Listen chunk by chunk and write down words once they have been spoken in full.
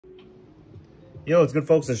Yo, it's good,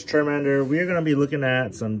 folks. It's Churmander. We're going to be looking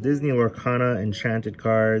at some Disney Lorcana Enchanted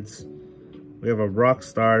cards. We have a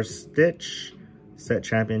Rockstar Stitch Set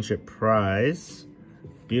Championship Prize.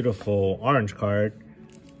 Beautiful orange card.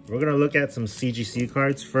 We're going to look at some CGC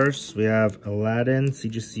cards first. We have Aladdin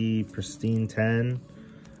CGC Pristine 10.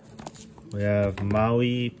 We have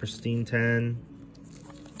Maui Pristine 10.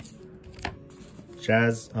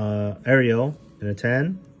 Ariel in a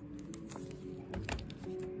 10.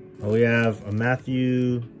 We have a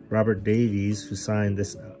Matthew Robert Davies who signed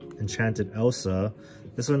this Enchanted Elsa.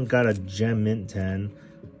 This one got a Gem Mint 10.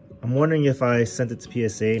 I'm wondering if I sent it to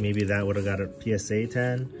PSA, maybe that would have got a PSA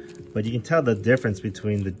 10. But you can tell the difference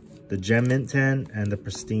between the Gem Mint 10 and the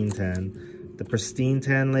Pristine 10. The Pristine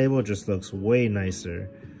 10 label just looks way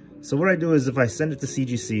nicer. So what I do is if I send it to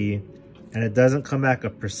CGC and it doesn't come back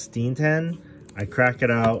a Pristine 10, I crack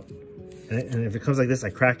it out. And if it comes like this,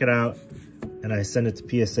 I crack it out and I send it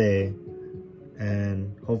to PSA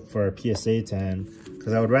and hope for a PSA 10.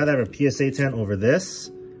 Because I would rather have a PSA 10 over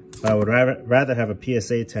this. But I would rather have a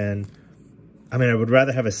PSA 10. I would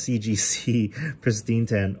rather have a CGC Pristine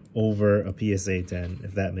 10 over a PSA 10,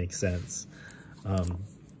 if that makes sense.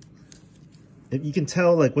 You can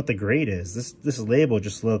tell like what the grade is. This label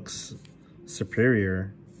just looks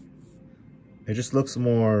superior. It just looks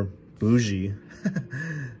more bougie.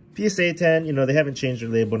 PSA 10, you know, they haven't changed their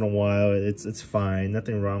label in a while. It's fine,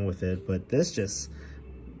 nothing wrong with it. But this just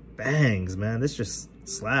bangs, man. This just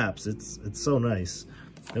slaps. It's so nice.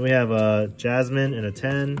 Then we have Jasmine in a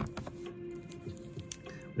 10.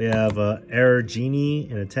 We have Error Genie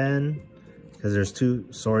in a 10, because there's two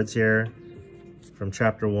swords here from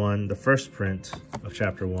Chapter 1, the first print of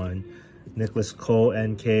Chapter 1. Nicholas Cole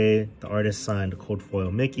NK, the artist signed Cold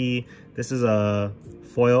Foil Mickey. This is a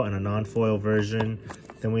foil and a non-foil version.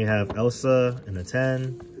 Then we have Elsa in a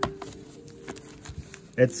 10.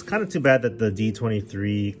 It's kind of too bad that the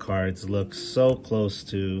D23 cards look so close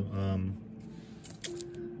to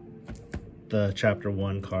the Chapter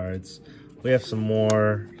 1 cards. We have some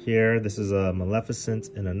more here. This is a Maleficent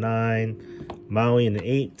in a 9. Maui in an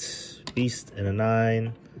 8. Beast in a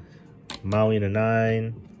 9. Maui in a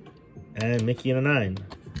 9. And Mickey in a 9.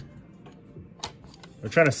 We're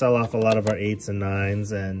trying to sell off a lot of our 8s and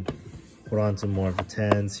 9s and put on some more of the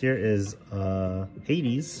 10s. Here is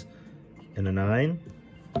Hades in a 9.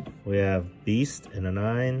 We have Beast in a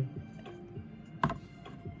 9.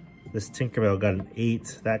 This Tinkerbell got an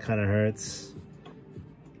 8. That kind of hurts.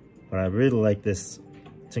 But I really like this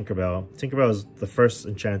Tinkerbell. Tinkerbell is the first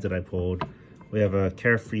Enchanted I pulled. We have a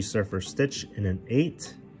Carefree Surfer Stitch in an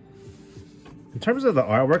 8. In terms of the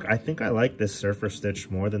artwork, I think I like this Surfer Stitch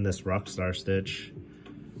more than this Rockstar Stitch.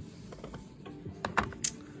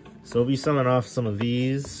 So we'll be selling off some of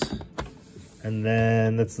these. And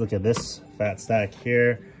then let's look at this fat stack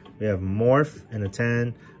here. We have Morph in a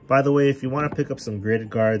 10. By the way, if you want to pick up some graded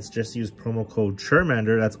guards, just use promo code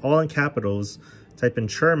Churmander. That's all in capitals. Type in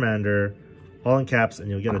Churmander, all in caps, and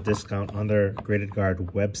you'll get a discount on their graded guard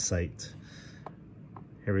website.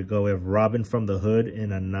 Here we go. We have Robin from the Hood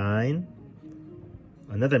in a 9.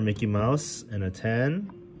 Another Mickey Mouse in a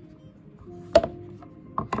 10.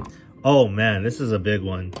 Oh man, this is a big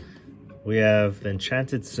one. We have the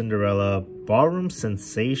Enchanted Cinderella Ballroom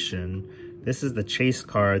Sensation. This is the chase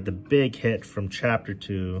card, the big hit from Chapter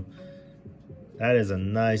 2. That is a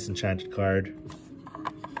nice Enchanted card.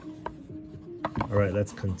 All right,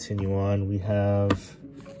 let's continue on. We have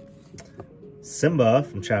Simba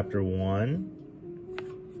from Chapter 1.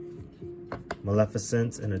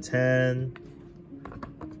 Maleficent in a 10.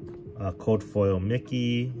 Cold Foil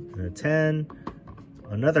Mickey in a 10.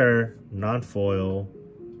 Another non-foil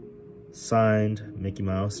signed Mickey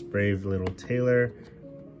Mouse, Brave Little Tailor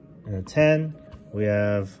in a 10. We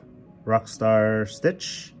have Rockstar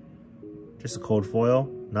Stitch, just a cold foil,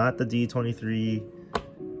 not the D23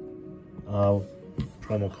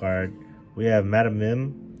 promo card. We have Madame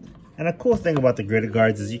Mim. And a cool thing about the graded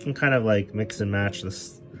guards is you can kind of like mix and match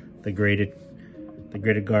the graded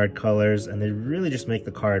guard colors, and they really just make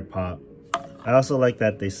the card pop. I also like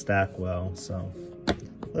that they stack well, so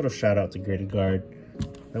a little shout out to graded guard.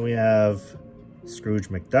 Then we have Scrooge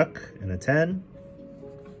McDuck in a 10.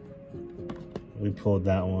 We pulled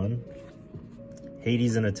that one.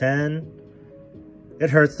 Hades in a 10. It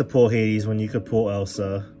hurts to pull Hades when you could pull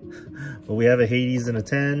Elsa. But we have a Hades in a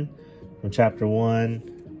 10 from Chapter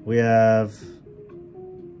 1. We have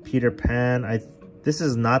Peter Pan. This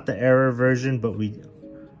is not the error version, but we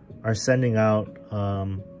are sending out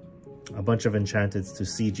a bunch of Enchanteds to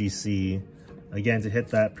CGC. Again, to hit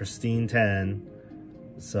that Pristine 10.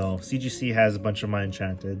 So CGC has a bunch of my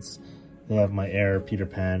Enchanteds. They have my Error Peter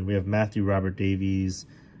Pan. We have Matthew Robert Davies,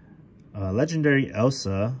 Legendary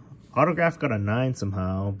Elsa. Autograph got a 9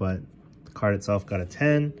 somehow, but the card itself got a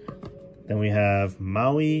 10. Then we have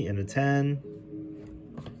Maui in a 10.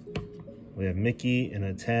 We have Mickey in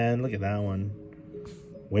a 10. Look at that one.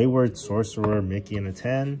 Wayward Sorcerer Mickey in a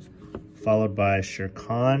 10. Followed by Shere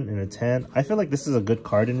Khan in a 10. I feel like this is a good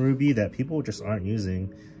card in Ruby that people just aren't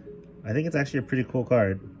using. I think it's actually a pretty cool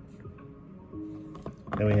card.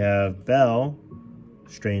 Then we have Belle.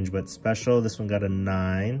 Strange but special. This one got a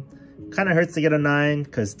 9. Kind of hurts to get a 9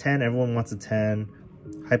 because 10, everyone wants a 10.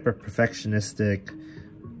 Hyper perfectionistic,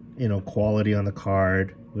 you know, quality on the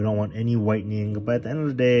card. We don't want any whitening. But at the end of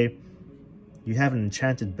the day, you have an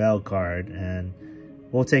Enchanted Belle card and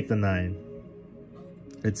we'll take the 9.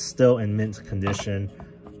 It's still in mint condition.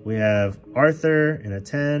 We have Arthur in a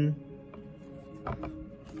 10.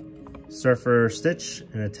 Surfer Stitch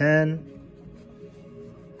in a 10.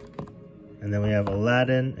 And then we have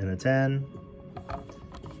Aladdin in a 10.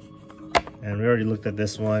 And we already looked at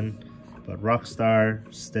this one. But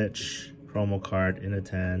Rockstar Stitch promo card in a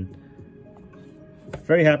 10.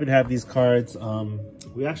 Very happy to have these cards.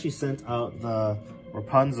 We actually sent out the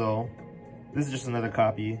Rapunzel. This is just another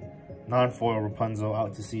copy. Non-foil Rapunzel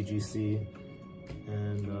out to CGC.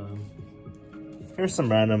 And here's some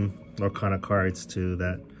random Lorcana cards too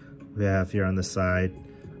that we have here on the side.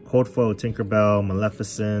 Cold Foil Tinkerbell,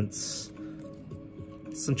 Maleficence.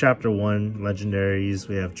 Some Chapter 1 legendaries.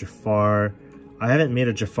 We have Jafar. I haven't made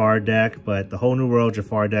a Jafar deck, but the Whole New World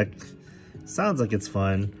Jafar deck sounds like it's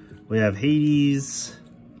fun. We have Hades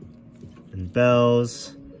and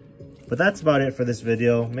Bells. But that's about it for this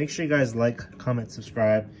video. Make sure you guys like, comment,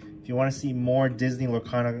 subscribe. If you want to see more Disney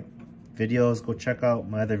Lorcana videos, go check out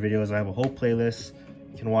my other videos. I have a whole playlist.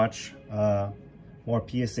 You can watch more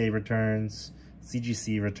PSA returns,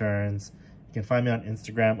 CGC returns. You can find me on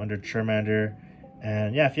Instagram under Churmander.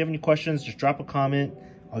 And yeah, if you have any questions, just drop a comment.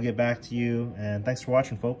 I'll get back to you. And thanks for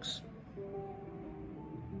watching, folks.